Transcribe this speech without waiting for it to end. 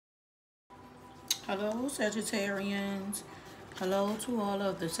Hello, Sagittarians. Hello to all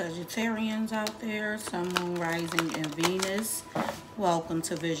of the Sagittarians out there. Sun, Moon, Rising, and Venus. Welcome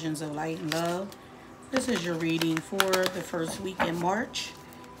to Visions of Light and Love. This is your reading for the first week in March.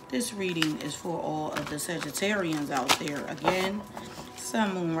 This reading is for all of the Sagittarians out there. Again,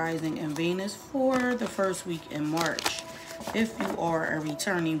 Sun, Moon, Rising, and Venus for the first week in March. If you are a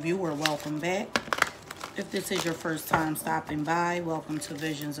returning viewer, welcome back. If this is your first time stopping by, welcome to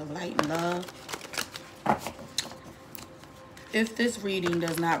Visions of Light and Love. If this reading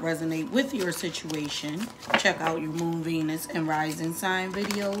does not resonate with your situation, check out your Moon, Venus, and Rising sign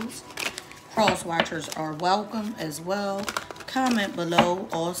videos. Cross watchers are welcome as well. Comment below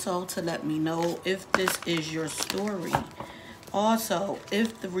also to let me know if this is your story. Also,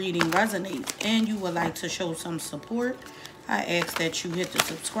 if the reading resonates and you would like to show some support, I ask that you hit the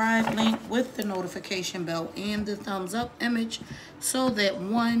subscribe link with the notification bell and the thumbs up image so that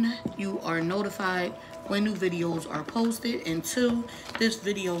 1, you are notified when new videos are posted, and 2, this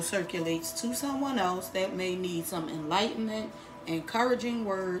video circulates to someone else that may need some enlightenment, encouraging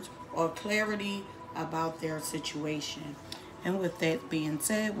words, or clarity about their situation. And with that being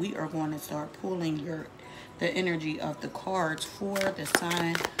said, we are going to start pulling the energy of the cards for the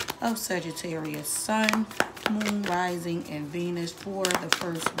sign of Sagittarius, Sun, Moon, Rising, and Venus for the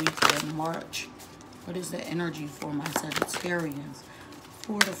first week in March. What is the energy for my Sagittarians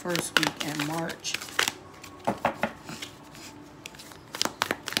for the first week in March?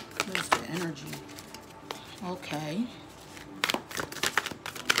 What is the energy? Okay.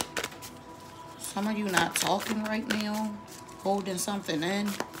 Some of you not talking right now, holding something in.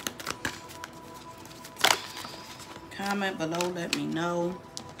 Comment below, let me know.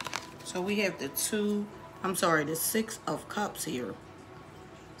 So we have the Six of Cups here.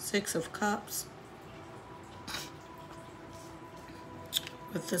 Six of Cups.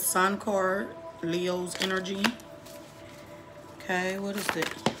 With the Sun card, Leo's energy. Okay, what is it?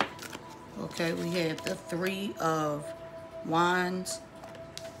 Okay, we have the Three of Wands.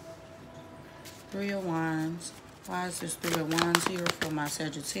 Three of Wands. Why is this Three of Wands here for my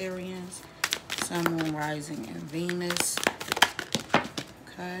Sagittarians? Sun, Moon, Rising, and Venus.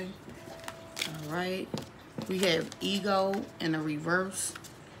 Okay. All right. We have Ego in a reverse.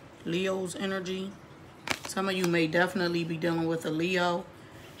 Leo's energy. Some of you may definitely be dealing with a Leo.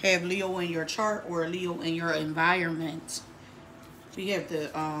 Have Leo in your chart or a Leo in your environment. We have the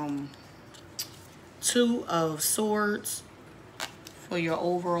Two of Swords for your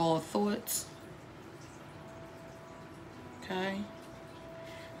overall thoughts. Okay.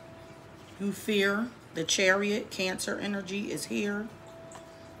 You fear the Chariot. Cancer energy is here.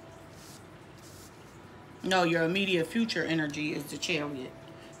 No, your immediate future energy is the Chariot.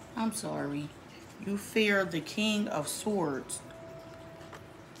 I'm sorry. You fear the King of Swords.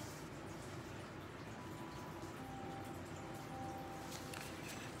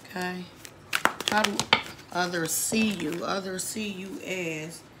 Okay. How do others see you? Others see you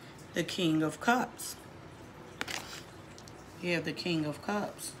as the King of Cups. You have the King of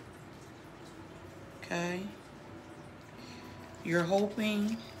Cups. Okay. You're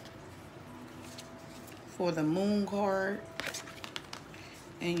hoping for the Moon card.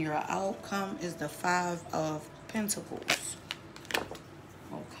 And your outcome is the Five of Pentacles.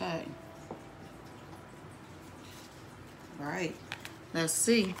 Okay. All right. Let's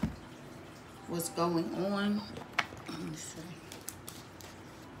see what's going on. Let me see.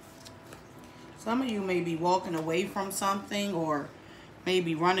 Some of you may be walking away from something or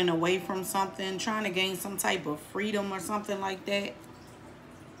maybe running away from something, trying to gain some type of freedom or something like that.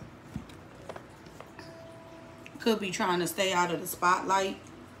 Could be trying to stay out of the spotlight.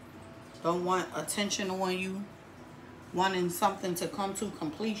 Don't want attention on you. Wanting something to come to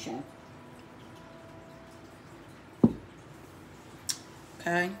completion.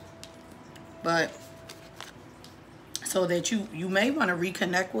 Okay. But so that you may want to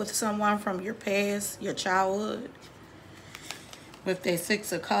reconnect with someone from your past, your childhood. With their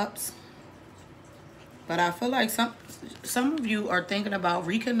Six of Cups. But I feel like some of you are thinking about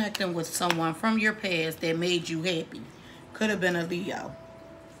reconnecting with someone from your past that made you happy. Could have been a Leo.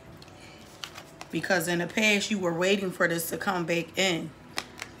 Because in the past, you were waiting for this to come back in.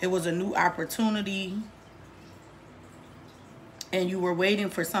 It was a new opportunity. And you were waiting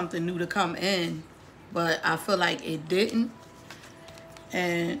for something new to come in. But I feel like it didn't.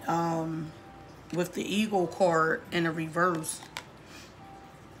 And with the Eagle card in a reverse,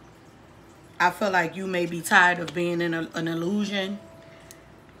 I feel like you may be tired of being in an illusion.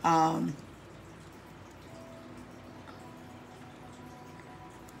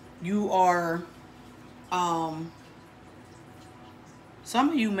 You are Some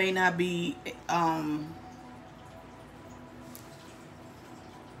of you may not be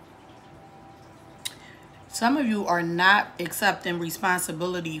some of you are not accepting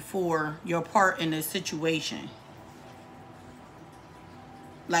responsibility for your part in this situation.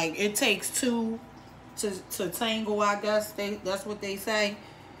 Like, it takes two to tango, I guess. That's what they say.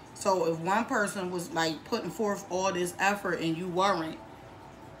 So if one person was like putting forth all this effort and you weren't,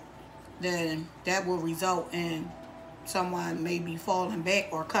 then that will result in someone maybe falling back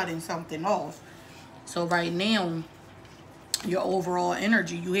or cutting something off. So right now, your overall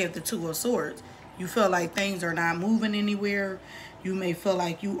energy, you have the Two of Swords. You feel like things are not moving anywhere. You may feel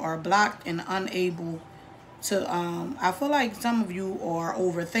like you are blocked and unable to, I feel like some of you are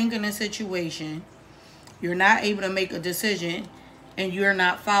overthinking a situation. You're not able to make a decision and you're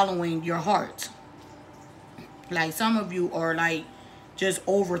not following your heart. Like, some of you are like just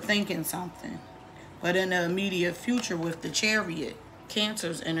overthinking something. But in the immediate future with the Chariot,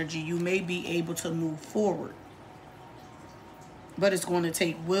 Cancer's energy, you may be able to move forward. But it's going to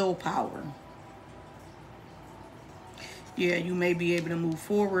take willpower. Yeah, you may be able to move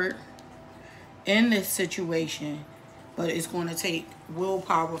forward in this situation, but it's going to take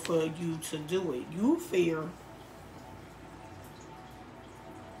willpower for you to do it. You fear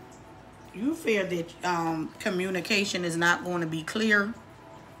that communication is not going to be clear.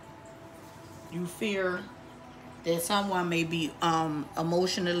 You fear that someone may be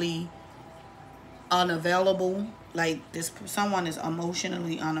emotionally unavailable. Like, someone is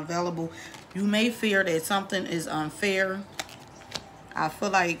emotionally unavailable. You may fear that something is unfair. I feel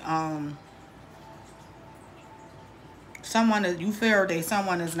like you fear that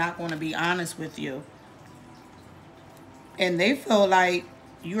someone is not going to be honest with you. And they feel like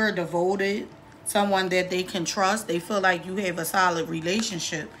you're devoted, someone that they can trust. They feel like you have a solid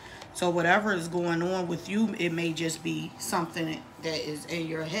relationship. So whatever is going on with you, it may just be something that is in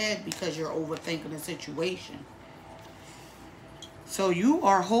your head because you're overthinking the situation. So you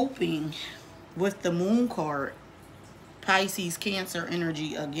are hoping with the Moon card, Pisces, Cancer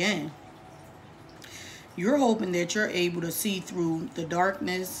energy again. You're hoping that you're able to see through the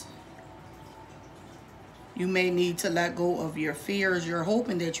darkness. You may need to let go of your fears. You're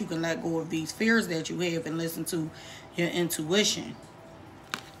hoping that you can let go of these fears that you have and listen to your intuition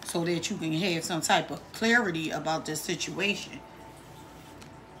so that you can have some type of clarity about this situation.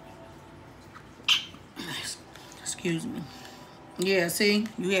 Excuse me. Yeah, see,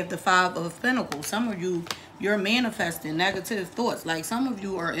 you have the Five of Pentacles. Some of you, you're manifesting negative thoughts. Like, some of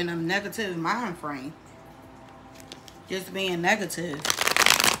you are in a negative mind frame. Just being negative.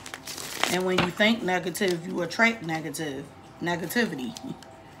 And when you think negative, you attract negativity.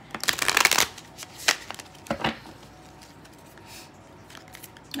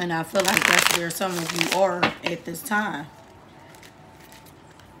 And I feel like that's where some of you are at this time.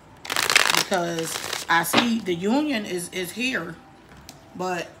 Because I see the union is here.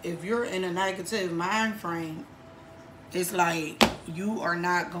 But if you're in a negative mind frame, it's like you are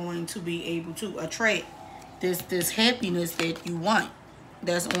not going to be able to attract this happiness that you want.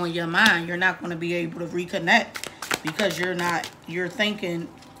 That's on your mind. You're not going to be able to reconnect because you're thinking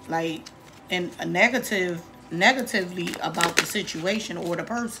like in a negatively about the situation or the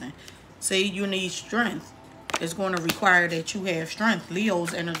person. See, you need strength. It's going to require that you have strength.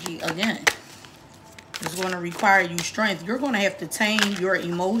 Leo's energy again. It's going to require you strength. You're going to have to tame your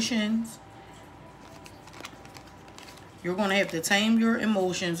emotions. You're going to have to tame your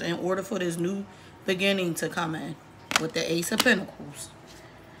emotions in order for this new beginning to come in with the Ace of Pentacles.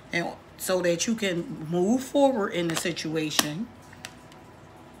 And so that you can move forward in the situation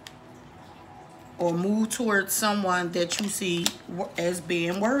or move towards someone that you see as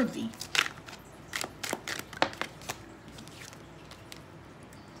being worthy.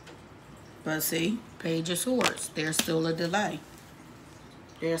 But see, Page of Swords, there's still a delay.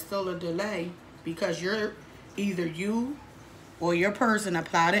 There's still a delay because either you or your person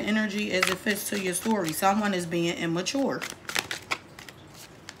apply the energy as it fits to your story. Someone is being immature.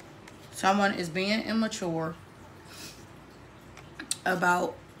 Someone is being immature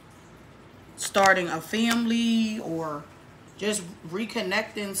about starting a family or just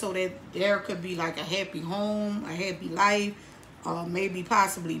reconnecting so that there could be like a happy home, a happy life, maybe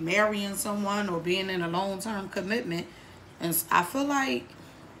possibly marrying someone or being in a long-term commitment. And I feel like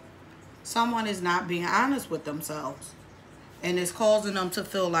someone is not being honest with themselves. And it's causing them to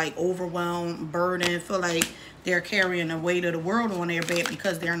feel like overwhelmed, burdened, feel like they're carrying the weight of the world on their back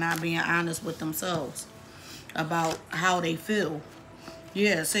because they're not being honest with themselves about how they feel.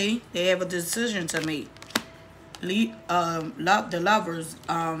 Yeah, see? They have a decision to make. The Lovers,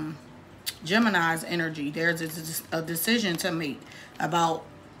 Gemini's energy. There's a decision to make. about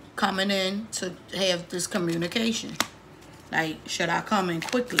coming in to have this communication. Like, should I come in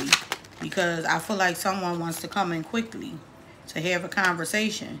quickly? Because I feel like someone wants to come in quickly to have a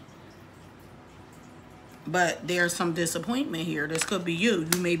conversation. But there's some disappointment here. This could be you.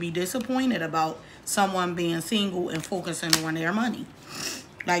 You may be disappointed about someone being single and focusing on their money.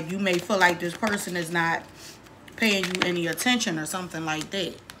 Like, you may feel like this person is not paying you any attention or something like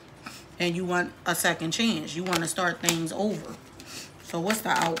that. And you want a second chance. You want to start things over. So what's the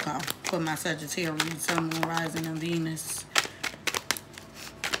outcome for my Sagittarius, Sun, Moon, Rising, and Venus?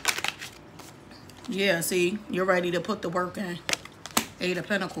 Yeah, see, you're ready to put the work in. 8 of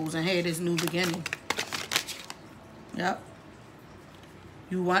Pentacles and have this new beginning. Yep.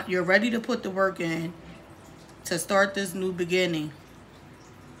 You're ready to put the work in to start this new beginning.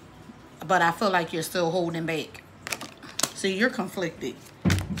 But I feel like you're still holding back. See, you're conflicted.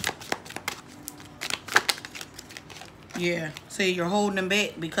 Yeah. See, you're holding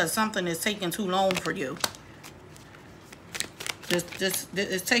back because something is taking too long for you.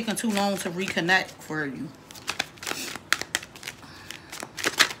 It's taking too long to reconnect for you.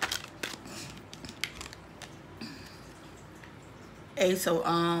 Ace of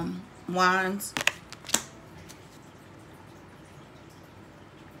Wands.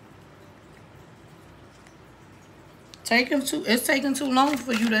 It's taking too long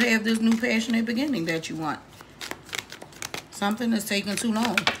for you to have this new passionate beginning that you want. Something is taking too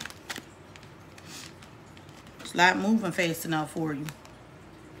long. It's not moving fast enough for you.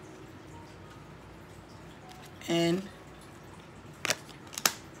 And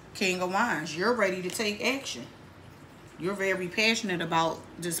King of Wands, you're ready to take action. You're very passionate about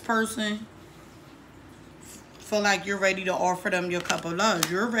this person. Feel like you're ready to offer them your cup of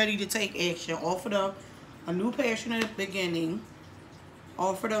love. You're ready to take action. Offer them a new passionate beginning.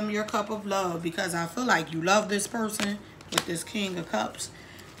 Offer them your cup of love because I feel like you love this person with this King of Cups.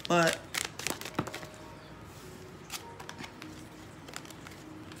 But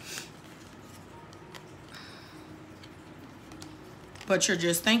you're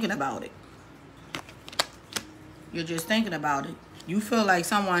just thinking about it. You're just thinking about it. You feel like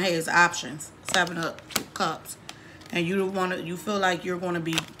someone has options. 7 of Cups. And you feel like you're going to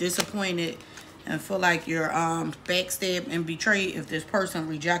be disappointed and feel like you're backstabbed and betrayed if this person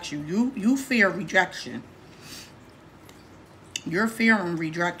rejects you. You fear rejection. You're fearing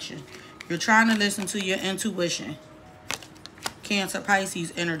rejection. You're trying to listen to your intuition. Cancer,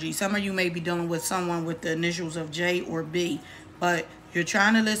 Pisces energy. Some of you may be dealing with someone with the initials of J or B. But you're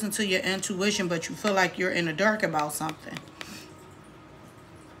trying to listen to your intuition, but you feel like you're in the dark about something.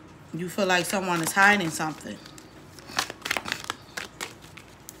 You feel like someone is hiding something.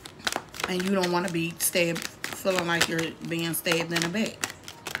 And you don't want to be stabbed, feeling like you're being stabbed in the back.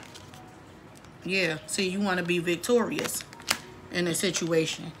 Yeah, see, you want to be victorious in a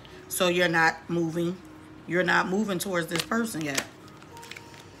situation. So you're not moving. You're not moving towards this person yet.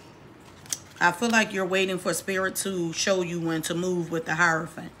 I feel like you're waiting for Spirit to show you when to move with the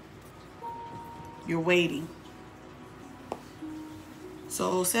Hierophant. You're waiting.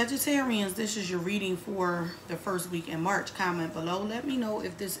 So, Sagittarians, this is your reading for the first week in March. Comment below. Let me know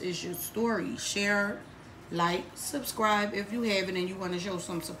if this is your story. Share, like, subscribe if you haven't and you want to show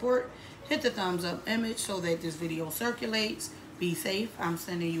some support. Hit the thumbs up image so that this video circulates. Be safe. I'm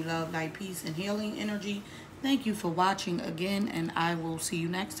sending you love, light, peace, and healing energy. Thank you for watching again, and I will see you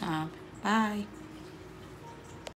next time. Bye.